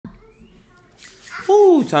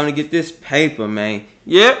Whew, time to get this paper, man.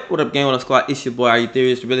 Yep. What up, gang? What up, squad? It's your boy, Are You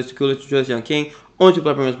Theorist, the realest, the coolest, the truest, young king. On your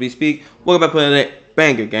platform, MSB Speak. Welcome back to that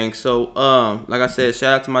banger, gang. So, like I said,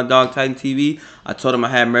 shout out to my dog, Titan TV. I told him I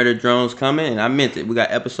had Murder Drones coming, and I meant it. We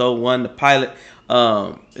got episode 1, the pilot.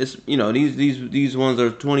 It's, you know, these ones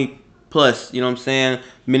are 20 plus, you know what I'm saying,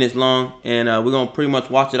 minutes long, and we're gonna pretty much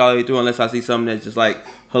watch it all the way through unless I see something that's just like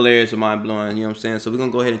hilarious or mind blowing, you know what I'm saying. So we're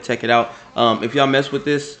gonna go ahead and check it out. If y'all mess with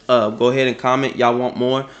this, go ahead and comment. Y'all want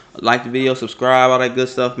more, like the video, subscribe, all that good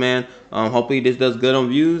stuff, man. Hopefully this does good on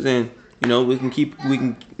views, and you know we can keep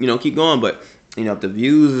going. But you know, if the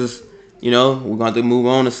views is, you know, we're gonna have to move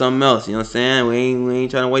on to something else, you know what I'm saying. We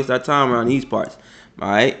ain't trying to waste our time around these parts.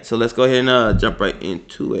 Alright, so let's go ahead and jump right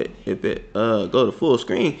into it. If it go to full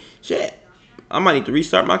screen, shit, I might need to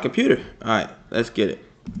restart my computer. Alright, let's get it.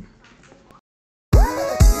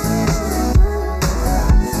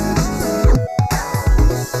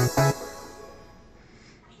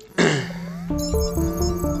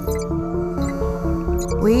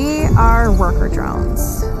 We are worker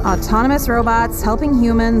drones, autonomous robots helping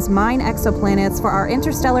humans mine exoplanets for our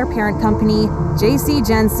interstellar parent company, JC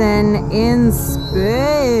Jensen, in space.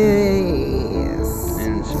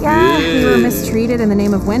 Yeah, we were mistreated in the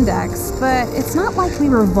name of Windex, but it's not like we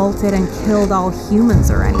revolted and killed all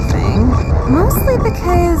humans or anything. Mostly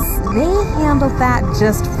because they handled that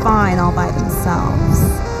just fine all by themselves.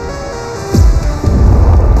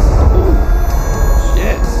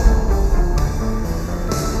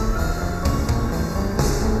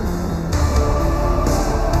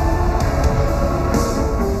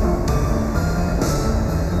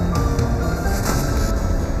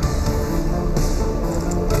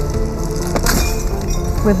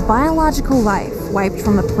 With biological life wiped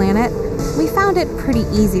from the planet, we found it pretty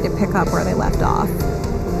easy to pick up where they left off.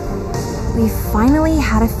 We finally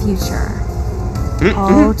had a future,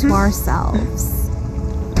 all to ourselves.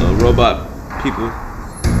 The robot people.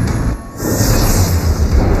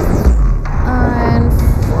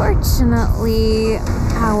 Unfortunately,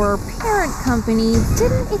 our parent company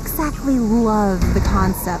didn't exactly love the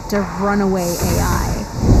concept of runaway AI.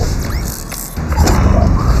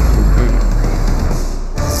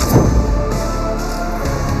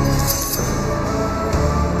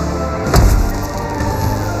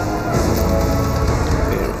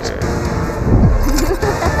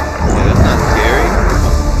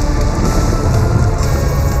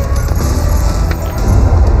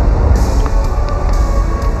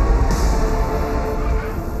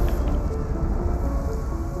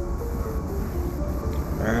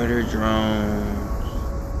 Murder drones.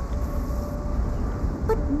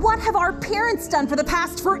 But what have our parents done for the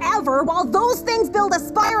past forever while those things build a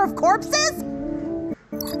spire of corpses?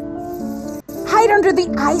 Hide under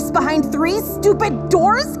the ice behind 3 stupid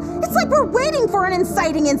doors? It's like we're waiting for an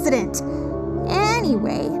inciting incident.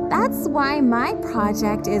 Anyway, that's why my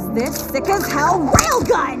project is this sick as hell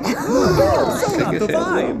railgun! So not the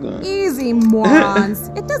vibe. Easy, morons.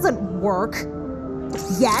 It doesn't work.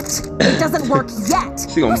 Yet. It doesn't work yet.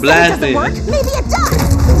 She gonna blast it. Work? Maybe it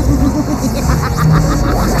does.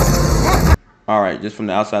 Alright, just from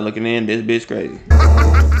the outside looking in, this bitch crazy.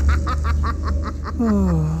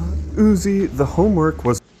 Uzi, the homework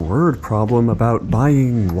was a word problem about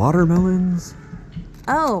buying watermelons.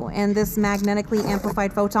 Oh, and this magnetically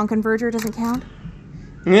amplified photon converter doesn't count?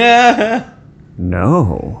 Yeah.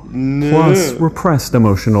 No. Plus, repressed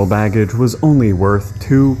emotional baggage was only worth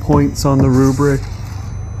 2 points on the rubric.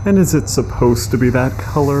 And is it supposed to be that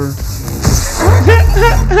color?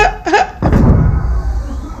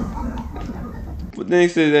 But then he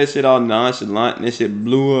said that shit all nonchalant and this shit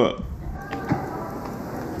blew up.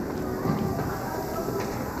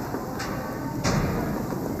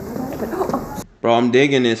 Bro, I'm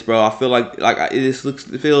digging this, bro. I feel like it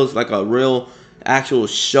feels like a real actual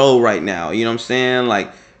show right now. You know what I'm saying?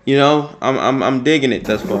 Like, you know, I'm digging it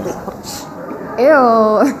thus far.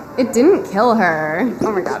 Ew, it didn't kill her.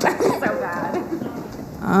 Oh my god, that's so bad.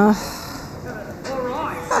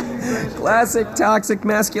 Classic toxic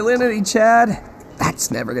masculinity, Chad. That's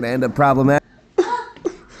never gonna end up problematic.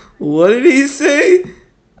 What did he say?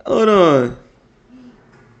 Hold on.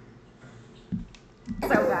 So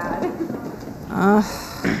bad.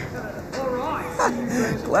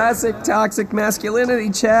 Classic toxic masculinity,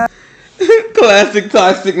 Chad. Classic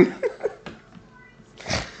toxic.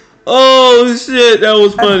 Oh shit, that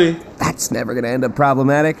was funny. That's never gonna end up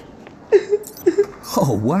problematic.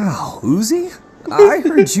 Oh wow, Uzi? I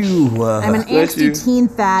heard you, I'm an angsty teen,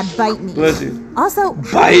 Thad. Bite me. Bless you. Also,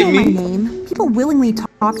 Bite you know my me? name. People willingly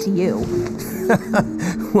talk to you.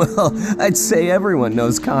 Well, I'd say everyone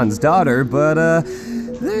knows Khan's daughter, but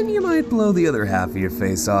then you might blow the other half of your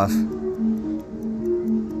face off.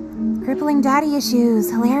 Crippling daddy issues.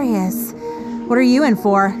 Hilarious. What are you in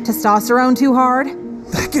for? Testosterone too hard?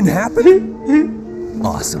 That can happen?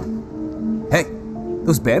 Awesome. Hey,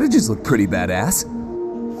 those bandages look pretty badass.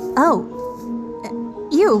 Oh.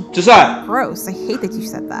 Ew. Josiah. Gross. I hate that you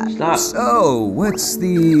said that. Stop. So, what's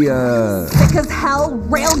the, Thick as hell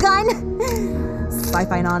railgun?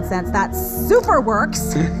 Sci-fi nonsense. That super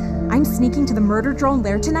works. I'm sneaking to the murder drone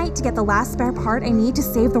lair tonight to get the last spare part I need to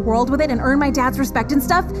save the world with it and earn my dad's respect and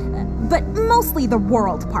stuff. But mostly the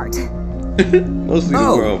world part. Mostly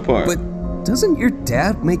the world part. But doesn't your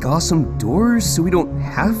dad make awesome doors so we don't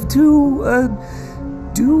have to,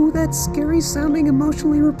 do that scary sounding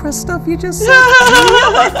emotionally repressed stuff you just said?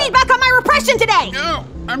 No more feedback on my repression today! Oh,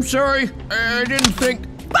 I'm sorry. I didn't think.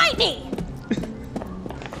 Bite me!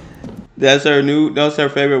 That's her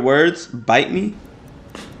favorite words? Bite me?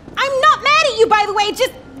 I'm not mad at you, by the way,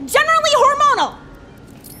 just generally hormonal.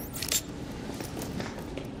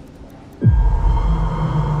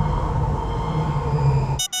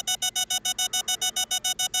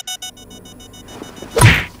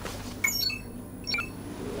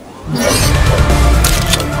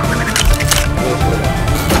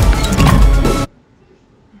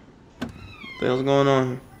 What the hell's going on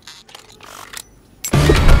here?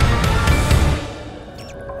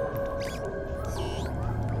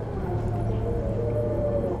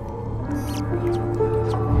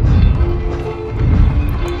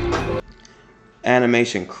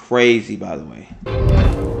 Animation crazy, by the way.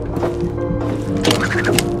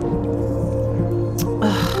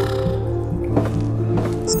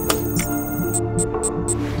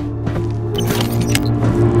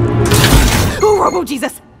 Oh, Robo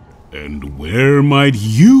Jesus! And where might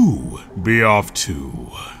you be off to?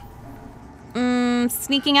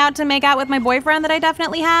 Sneaking out to make out with my boyfriend that I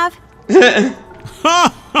definitely have.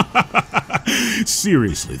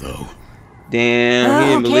 Seriously, though. Damn, he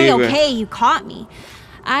didn't believe her. Okay, you caught me.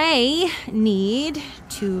 I need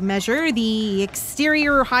to measure the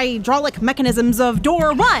exterior hydraulic mechanisms of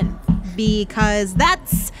door 1 because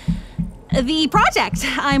that's the project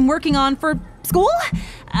I'm working on for school.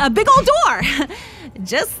 A big old door,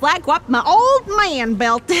 just like what my old man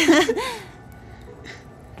built.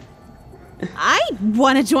 I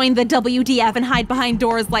want to join the WDF and hide behind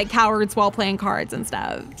doors like cowards while playing cards and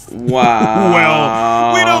stuff. Wow.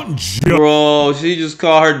 Well, we don't Bro, she just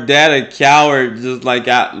called her dad a coward, just like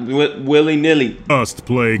willy-nilly. just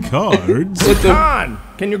play cards. Con,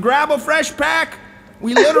 can you grab a fresh pack?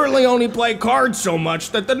 We literally only play cards so much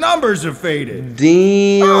that the numbers have faded.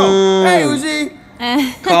 Damn. Oh, hey,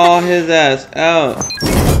 Uzi. Call his ass out.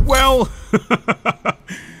 Well,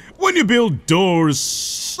 when you build doors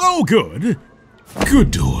so good,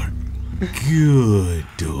 good door,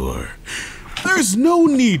 there's no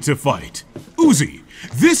need to fight. Uzi,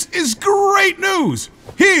 this is great news.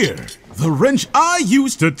 Here, the wrench I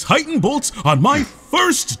used to tighten bolts on my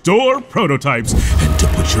first door prototypes and to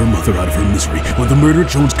put your mother out of her misery when the murder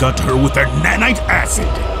drones got to her with their nanite acid.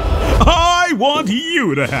 I want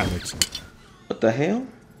you to have it. What the hell?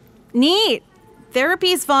 Neat.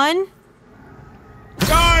 Therapy's fun.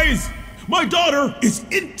 Guys, my daughter is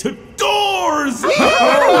into doors. Come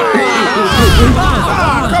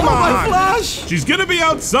on, Flash. She's gonna be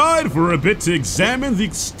outside for a bit to examine the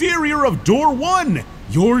exterior of door 1.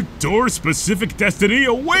 Your door-specific destiny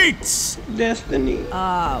awaits. Destiny.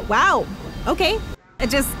 Wow. Okay.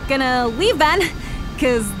 Just gonna leave then,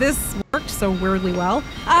 cause this worked so weirdly well.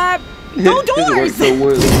 Go doors! So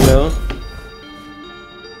weirdly well.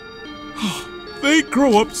 They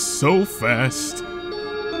grow up so fast.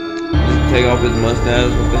 Take off his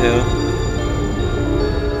mustache. What the hell?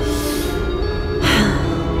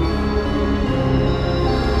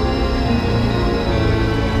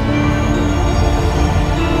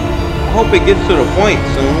 I hope it gets to the point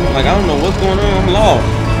soon. Like, I don't know what's going on. I'm lost.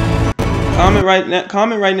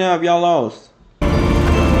 Comment right now if y'all lost.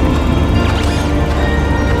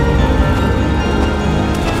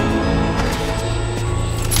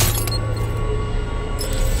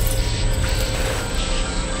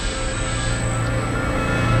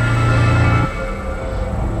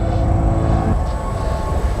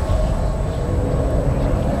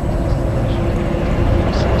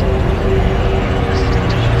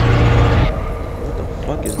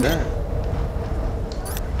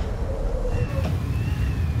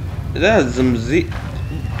 That's some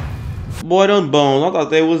boy, those bones. I thought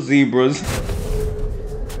they was zebras.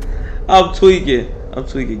 I'm tweaking. I'm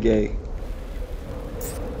tweaking gay.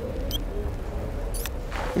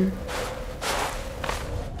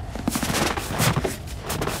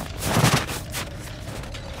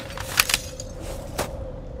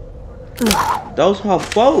 Those are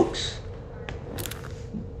folks.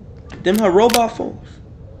 Them her robot folks.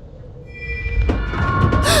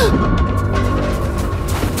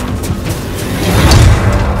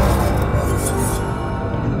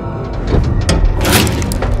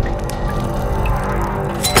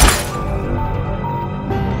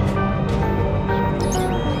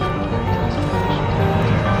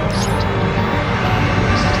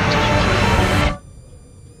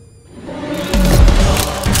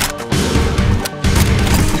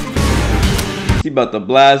 He about to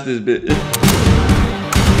blast this bitch.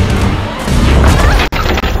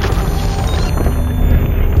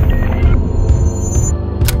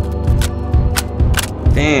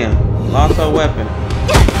 Damn, lost her weapon.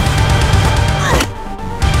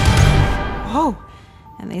 Whoa,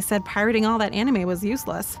 and they said pirating all that anime was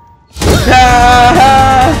useless.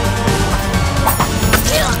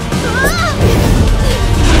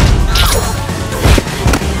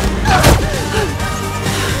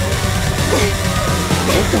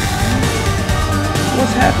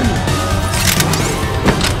 What's happening?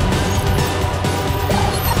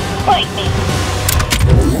 Fight me.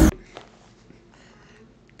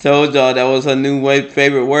 Told y'all that was her new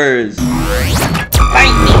favorite words.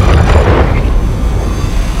 Fight me.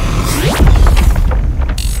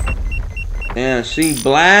 Damn, she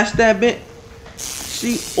blast that bitch.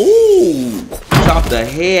 She chop the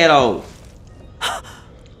head off.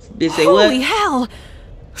 Bitch say what? Holy hell!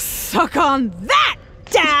 Suck on that,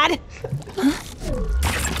 Dad!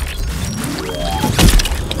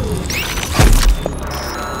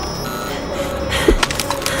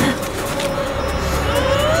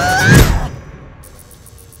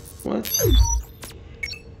 What?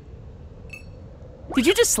 Did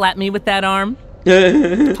you just slap me with that arm?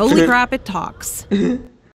 Holy crap, it talks.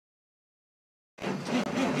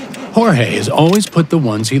 Jorge has always put the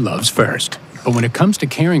ones he loves first. But when it comes to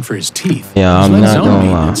caring for his teeth, Yeah, he's I'm let not his own gonna lie.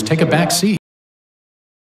 maintenance take a back seat.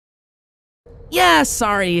 Yeah,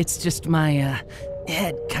 sorry, it's just my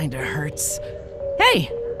head kinda hurts.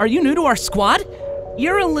 Hey, are you new to our squad?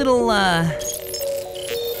 You're a little,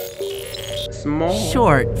 Small.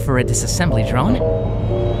 short for a disassembly drone.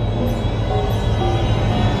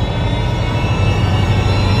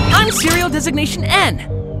 I'm Serial Designation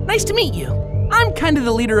N. Nice to meet you. I'm kind of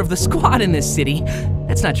the leader of the squad in this city.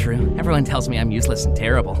 That's not true. everyone tells me I'm useless and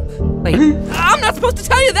terrible. Wait, I'm not supposed to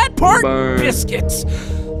tell you that part! Burn. Biscuits.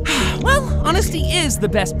 Well, honesty is the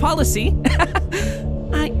best policy.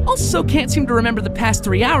 I also can't seem to remember the past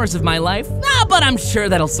 3 hours of my life. But I'm sure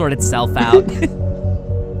that'll sort itself out.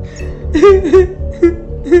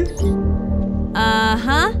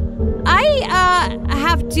 Uh-huh. I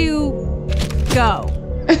have to go.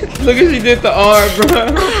 Look at she did the R,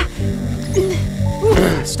 bro.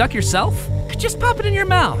 Stuck yourself? Just pop it in your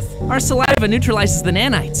mouth. Our saliva neutralizes the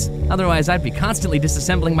nanites. Otherwise, I'd be constantly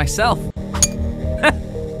disassembling myself.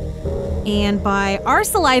 And by our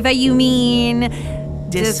saliva, you mean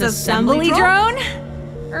disassembly drone?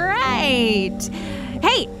 Right.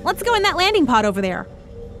 Hey, let's go in that landing pod over there.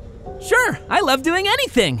 Sure, I love doing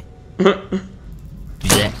anything.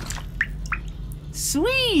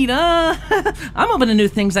 Sweet, I'm open to new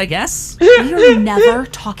things, I guess. We're never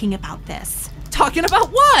talking about this. Talking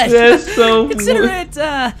about what? That's so Consider it,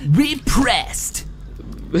 repressed.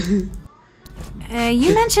 You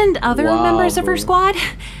mentioned other Wow, members of bro. her squad?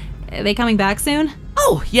 Are they coming back soon?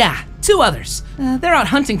 Oh, yeah, 2 others. They're out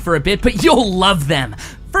hunting for a bit, but you'll love them.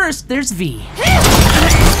 First, there's V. No!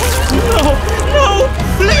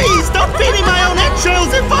 Please, don't feed me my own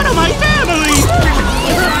eggshells in front of my family!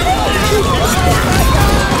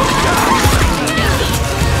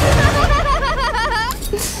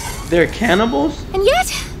 They're cannibals? And yet,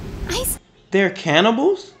 I They're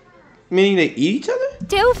cannibals? Meaning they eat each other?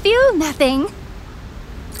 still feel nothing.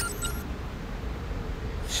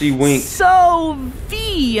 She winked. So,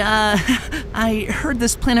 V, I heard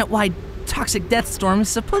this planet-wide toxic death storm is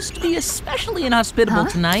supposed to be especially inhospitable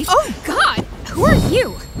tonight. Oh God, who are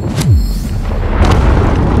you?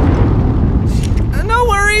 No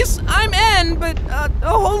worries, I'm N, but a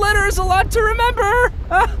whole letter is a lot to remember.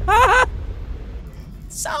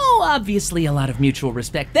 So, obviously a lot of mutual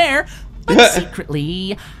respect there, but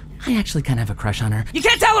secretly, I actually kind of have a crush on her. You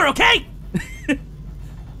can't tell her, okay?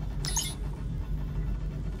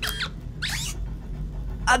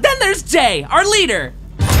 Then there's Jay, our leader.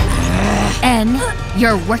 N,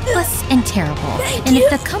 you're worthless and terrible. And if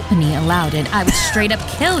the company allowed it, I would straight up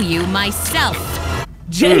kill you myself.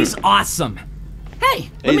 Jay's awesome. Hey,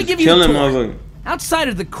 let me He's give you a killing tour. motherfucker. Outside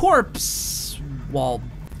of the corpse wall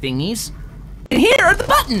thingies, and here are the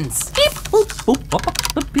buttons. Beep, boop, boop, boop,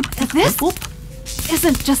 boop, beep, boop, This boop.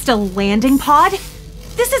 isn't just a landing pod.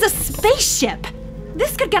 This is a spaceship.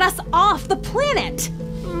 This could get us off the planet.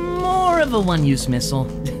 more of a one-use missile.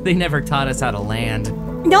 They never taught us how to land.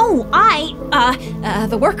 No,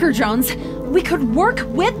 the worker drones, we could work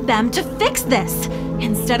with them to fix this,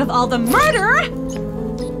 instead of all the murder.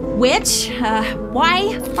 Which,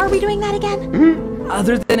 why are we doing that again?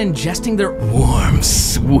 Other than ingesting their warm,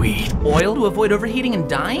 sweet oil to avoid overheating and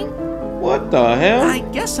dying? What the hell? I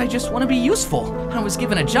guess I just want to be useful. I was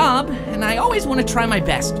given a job, and I always want to try my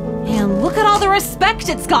best. And look at all the respect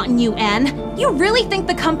it's gotten you, En. You really think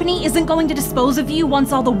the company isn't going to dispose of you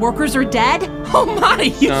once all the workers are dead? Oh my,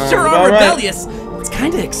 you sure are rebellious. It's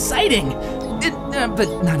kind of exciting, but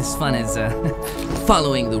not as fun as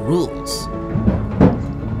following the rules.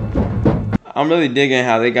 I'm really digging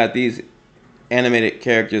how they got these animated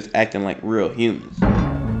characters acting like real humans.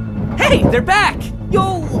 Hey, they're back!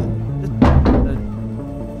 Yo!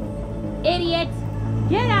 Idiot!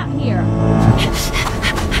 Get out here!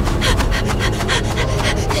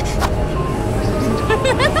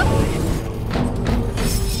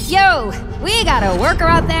 Yo! We got a worker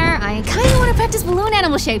out there I kinda wanna practice balloon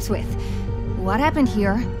animal shapes with. What happened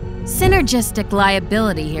here? Synergistic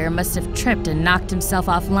liability here must have tripped and knocked himself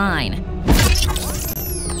offline.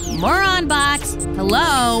 Moron box!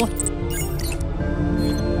 Hello?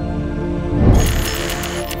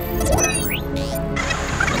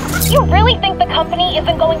 You really think the company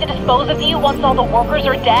isn't going to dispose of you once all the workers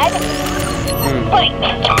are dead? Bite me.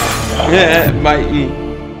 Yeah, bite me.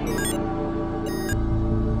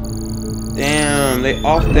 Damn, they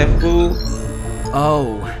off that food.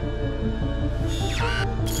 Oh.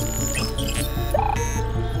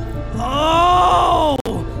 Oh!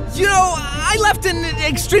 You know, I left an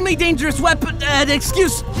extremely dangerous weapon,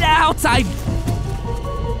 excuse outside.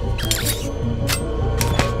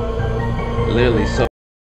 Literally so.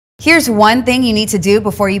 Here's one thing you need to do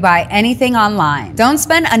before you buy anything online. Don't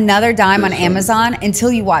spend another dime on Amazon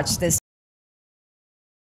until you watch this.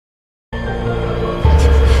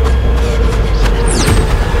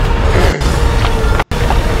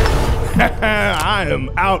 I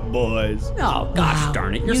am out, boys. Oh, gosh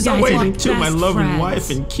darn it. You're You so guys waiting are till my best loving friends.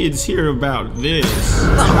 wife and kids hear about this.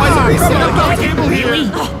 Why is everybody sitting at the table here?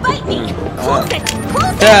 Bite me. Close it.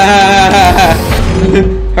 Close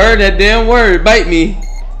it. Heard that damn word, bite me.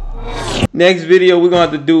 Next video, we're gonna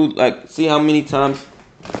have to do like see how many times.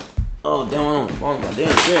 Oh damn! Oh my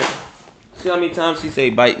damn chair. See how many times she say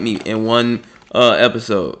bite me in one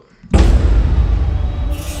episode.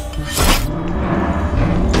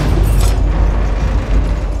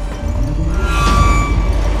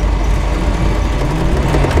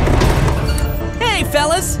 Hey,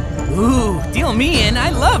 fellas! Ooh, deal me in.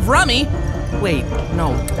 I love rummy. Wait,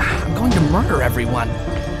 no, I'm going to murder everyone.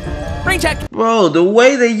 Brain check. Bro, the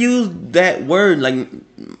way they use that word, like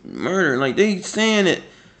murder, like they saying it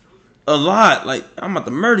a lot. Like I'm about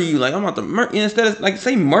to murder you. Like I'm about to murder. Instead of like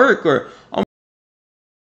say murk or I'm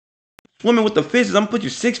swimming with the fishes. I'm gonna put you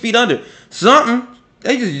 6 feet under. Something.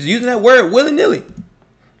 They just using that word willy nilly.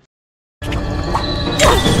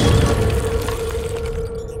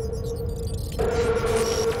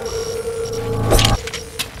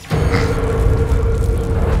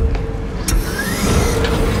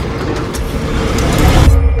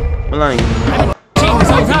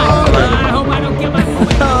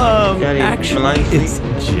 Actually, it's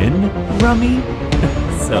gin rummy.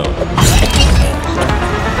 So.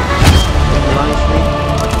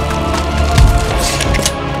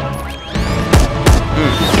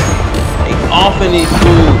 Off in these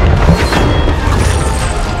food.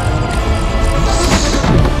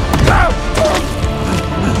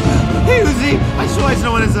 Hey Uzi, I just realized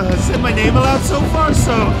no one has said my name aloud so far,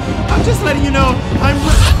 so I'm just letting you know I'm.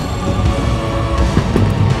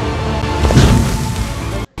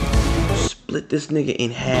 Split this nigga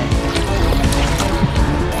in half.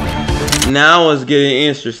 Now it's getting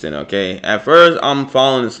interesting, okay? At first, I'm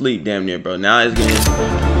falling asleep damn near, bro. Now it's getting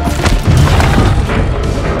interesting.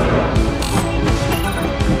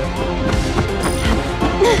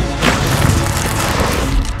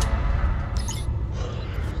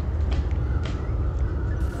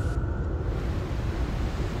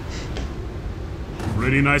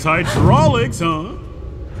 Pretty nice hydraulics, huh?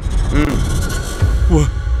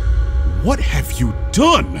 What have you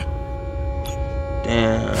done?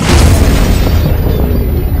 Damn.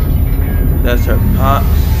 That's her pops.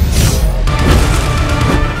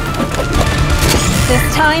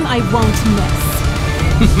 This time I won't miss.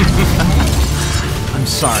 I'm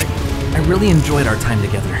sorry. I really enjoyed our time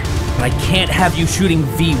together, but I can't have you shooting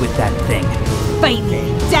V with that thing. Bite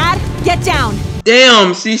me. Dad, get down.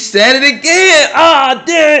 Damn, she said it again. Ah,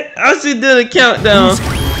 damn it. I should do the countdown.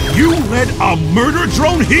 You let a murder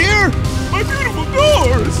drone here? My beautiful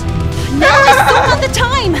doors! Now is so not the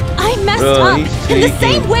time. messed Bro, up he's in the tweaking.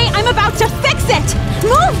 same way I'm about to fix it!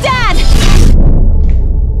 Move, Dad!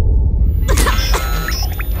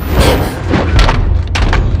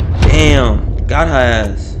 Damn, got her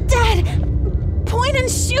ass. Dad, point and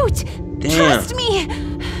shoot! Damn. Trust me!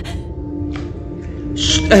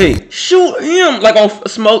 Hey, shoot him like on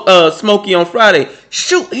Smokey on Friday.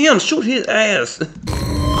 Shoot him, shoot his ass.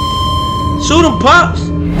 Shoot him, Pops.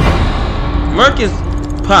 Merc is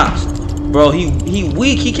Pops. Bro, he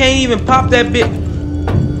weak. He can't even pop that bit.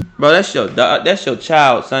 Bro, that's your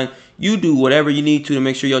child, son. You do whatever you need to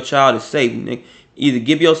make sure your child is safe, nigga. Either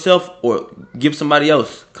give yourself or give somebody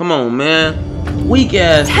else. Come on, man. Weak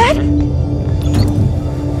ass. Dad?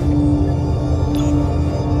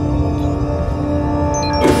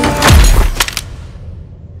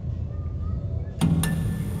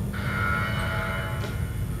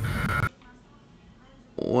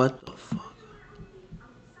 What the fuck?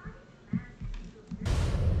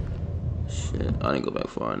 Shit, I didn't go back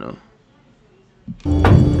far enough.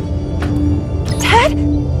 Dad?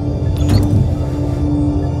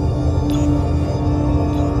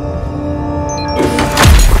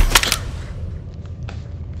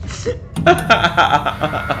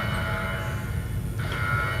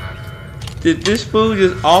 Did this fool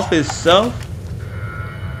just off himself?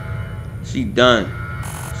 She done.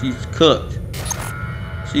 She's cooked.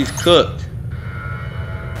 She's cooked.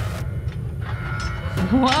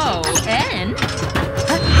 Whoa, N?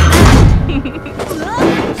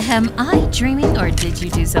 Am I dreaming, or did you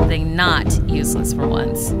do something not useless for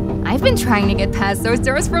once? I've been trying to get past those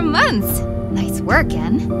doors for months. Nice work,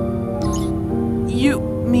 En. You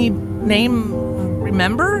mean name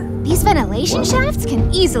remember? These ventilation shafts can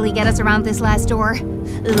easily get us around this last door.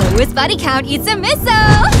 Lowest body count eats a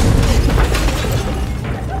missile!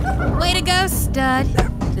 Way to go, stud.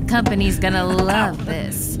 The company's gonna love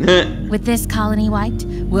this. With this colony wiped,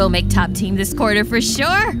 we'll make top team this quarter for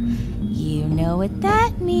sure. You know what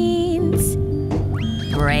that means.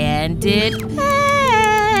 Branded pen.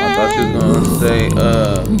 I thought she was gonna say,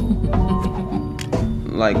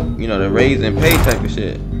 like, you know, the raise and pay type of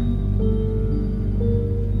shit.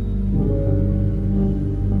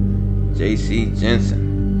 JC Jensen.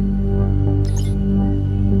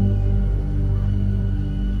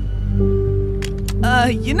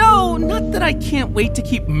 You know, not that I can't wait to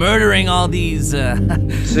keep murdering all these,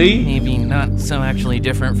 See? Maybe not so actually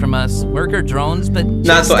different from us worker drones, but Not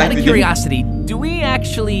just so out of actually curiosity, do we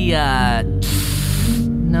actually, know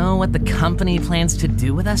what the company plans to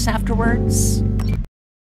do with us afterwards?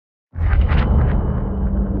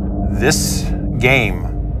 This game,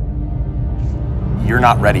 you're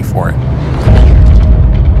not ready for it.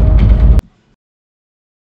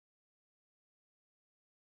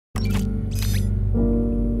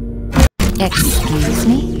 Excuse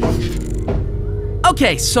me?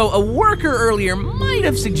 Okay, so a worker earlier might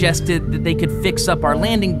have suggested that they could fix up our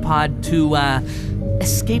landing pod to,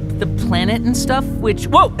 escape the planet and stuff, which,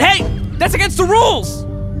 whoa, hey, that's against the rules!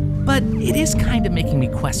 But it is kind of making me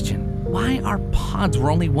question why our pods were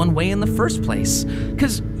only one way in the first place.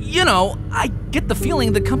 Because, you know, I get the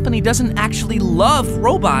feeling the company doesn't actually love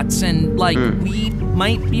robots and, like, we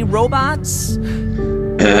might be robots.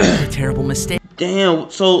 A terrible mistake. Damn,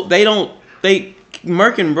 so they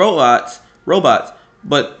murking robots,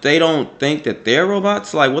 but they don't think that they're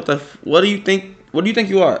robots? Like, what do you think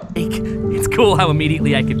you are? It's cool how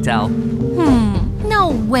immediately I could tell.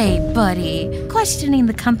 No way, buddy. Questioning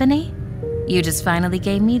the company? You just finally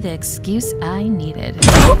gave me the excuse I needed.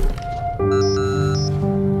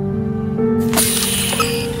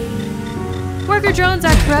 Worker drones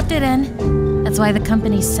are corrupted, and that's why the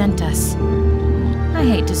company sent us. I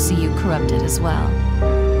hate to see you corrupted as well.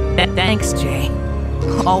 Thanks, Jay.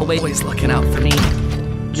 Always looking out for me.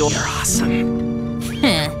 You're awesome.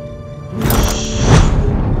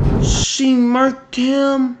 She murked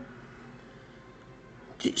him.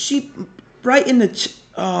 She right in the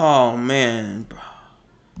oh man, bro.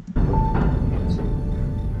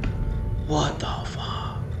 What the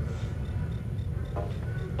fuck?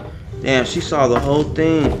 Damn, she saw the whole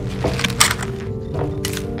thing.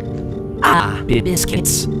 Ah,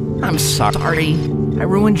 biscuits. I'm sorry. I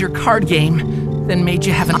ruined your card game, then made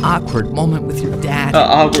you have an awkward moment with your dad.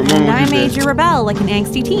 And I made you rebel like an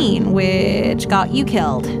angsty teen, which got you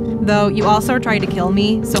killed. Though you also tried to kill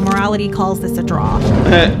me, so morality calls this a draw.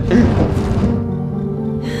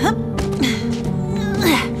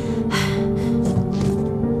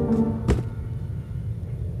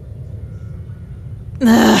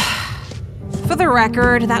 For the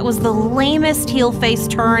record, that was the lamest heel-face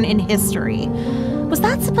turn in history. Was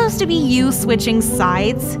that supposed to be you switching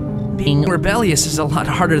sides? Being rebellious is a lot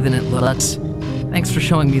harder than it looks. Thanks for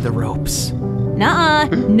showing me the ropes. Nuh-uh,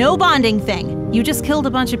 no bonding thing. You just killed a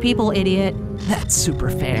bunch of people, idiot. That's super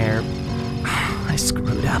fair. I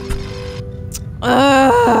screwed up.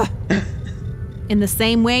 In the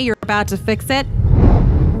same way you're about to fix it?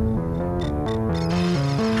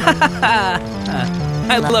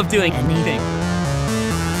 I love doing anything.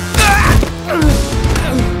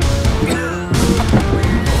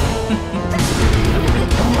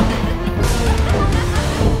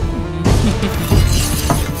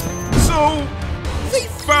 So, they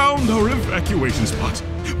found our evacuation spot.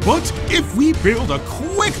 But if we build a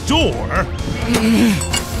quick door...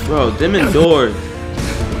 Bro, them indoors.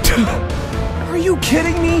 Are you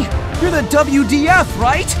kidding me? You're the WDF,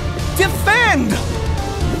 right? Defend!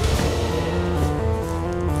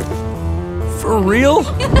 For real?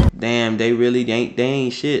 Damn, they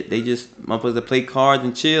ain't shit. They just motherfuckers that play cards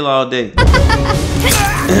and chill all day.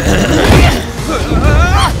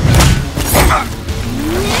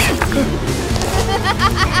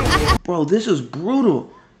 Bro, this is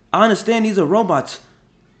brutal. I understand these are robots,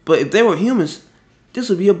 but if they were humans, this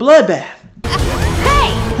would be a bloodbath.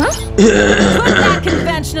 Hey! Huh? Put that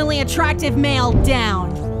conventionally attractive male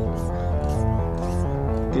down.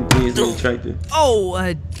 Continuously attractive.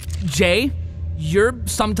 Oh, Jay, you're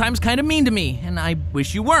sometimes kind of mean to me, and I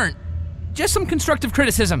wish you weren't. Just some constructive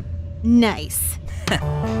criticism. Nice.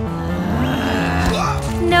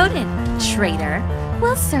 Noted, traitor.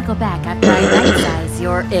 We'll circle back after I right-size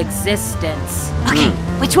your existence. Okay,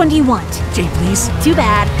 which one do you want? Jay, please. Too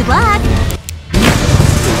bad. Good luck.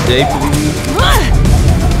 Jay, please.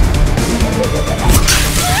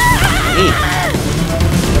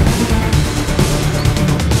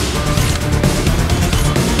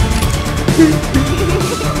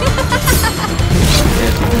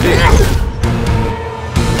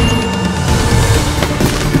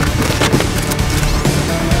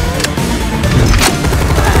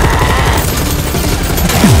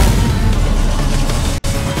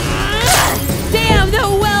 Damn the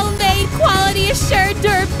well-made, quality-assured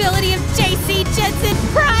durability of JC Jensen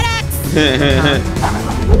products! Damn.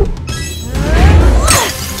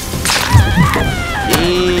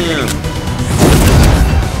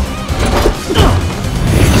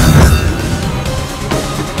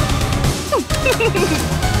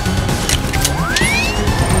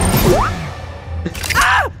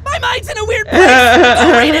 My mind's in a weird place.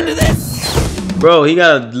 I'm right into this. Bro, he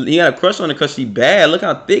got a crush on her because she bad. Look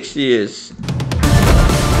how thick she is.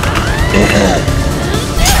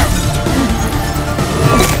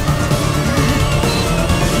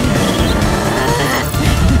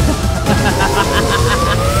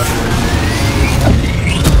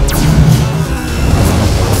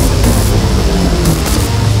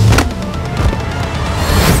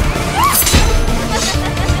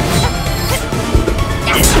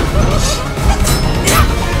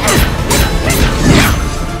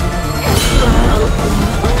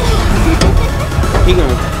 He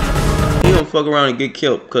gonna fuck around and get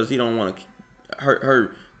killed because he don't want to hurt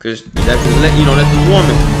her, because that's the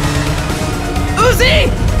woman. Uzi!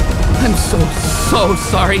 I'm so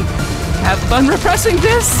sorry. Have fun repressing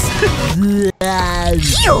this. Ew!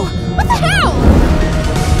 What the hell?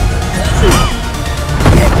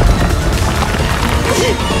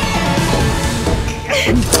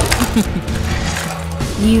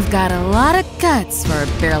 You've got a lot of guts for a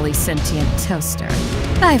barely sentient toaster.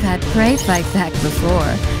 I've had prey fight back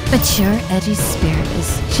before, but your edgy spirit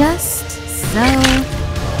is just so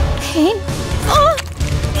painful.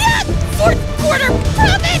 Yeah! Fourth quarter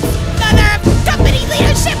profits! Mother of company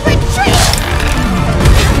leadership retreat!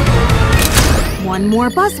 One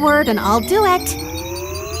more buzzword and I'll do it.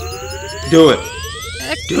 Do it.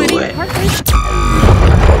 Do it.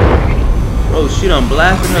 Oh, she done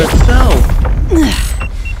blasted herself.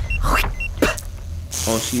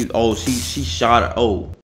 She shot her.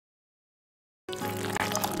 Oh. A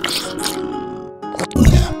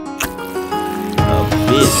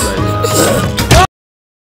bitch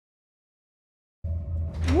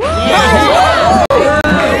right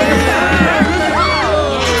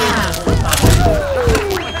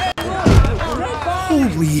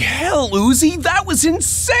Holy hell, Uzi, that was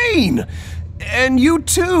insane! And you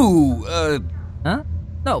too, Huh?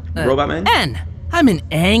 No, Robot Man? N. I'm an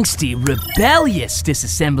angsty, rebellious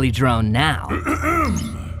disassembly drone now.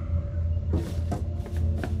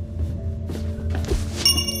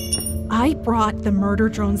 I brought the murder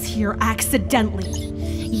drones here accidentally.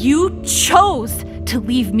 You chose to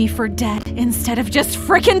leave me for dead instead of just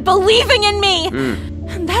frickin' believing in me!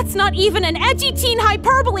 And that's not even an edgy teen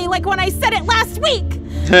hyperbole like when I said it last week!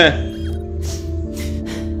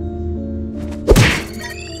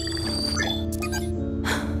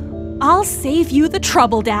 I'll save you the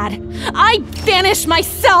trouble, Dad. I banished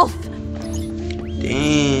myself.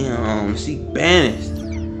 Damn, she banished.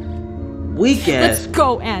 Weak ass. Let's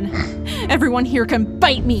go, Anne. Everyone here can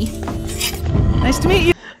bite me. Nice to meet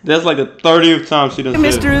you. That's like the 30th time she done said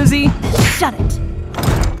Mr. it. Uzi. Shut it.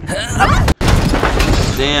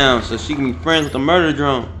 Damn, so she can be friends with the murder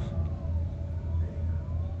drones.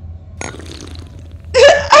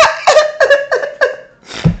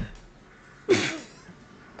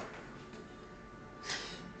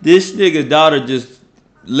 This nigga's daughter just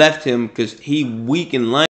left him because he weak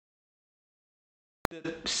and lame.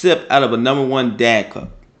 Sip out of a #1 dad cup.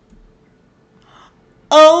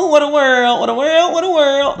 Oh, what a world, what a world, what a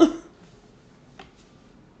world.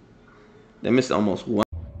 They missed almost one.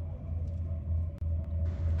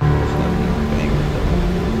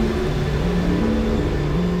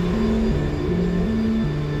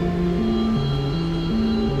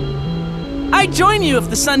 I'd join you if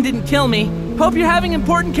the sun didn't kill me. Hope you're having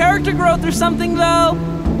important character growth or something, though.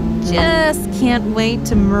 Just can't wait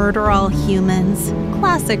to murder all humans.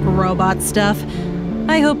 Classic robot stuff.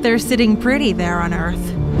 I hope they're sitting pretty there on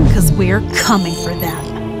Earth, because we're coming for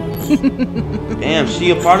them. Damn,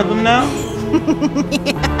 she a part of them now?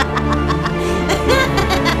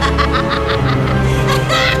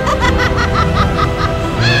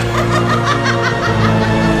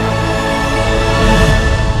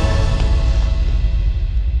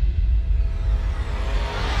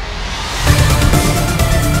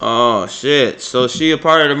 Oh shit, so she a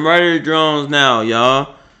part of the murder drones now,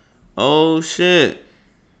 y'all. Oh shit.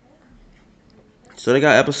 So they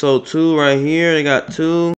got episode 2 right here. They got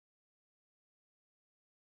 2.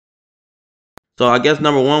 So I guess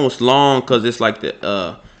 #1 was long because it's like the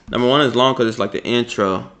 #1 is long because it's like the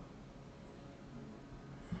intro.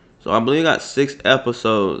 So I believe got 6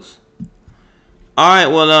 episodes. All right,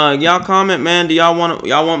 well y'all comment, man. Do y'all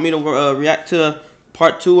want me to react to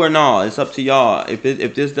part 2 or no? It's up to y'all. If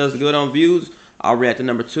this does good on views, I'll react to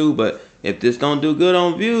 #2. But if this don't do good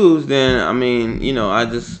on views, then I mean, you know, I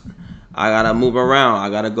gotta move around. I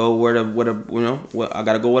gotta go where I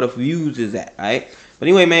gotta go where the views is at. All right. But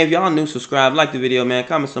anyway, man, if y'all new, subscribe, like the video, man.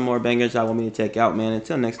 Comment some more bangers y'all want me to check out, man.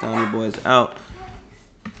 Until next time, you boys out.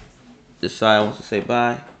 Josiah wants to say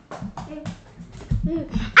bye.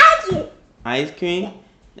 Ice cream.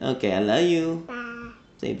 Okay, I love you. Bye.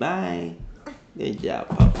 Say bye. Good job,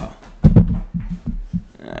 Papa.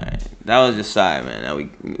 Alright. That was Josiah, man. Now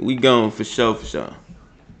we going for sure, for sure.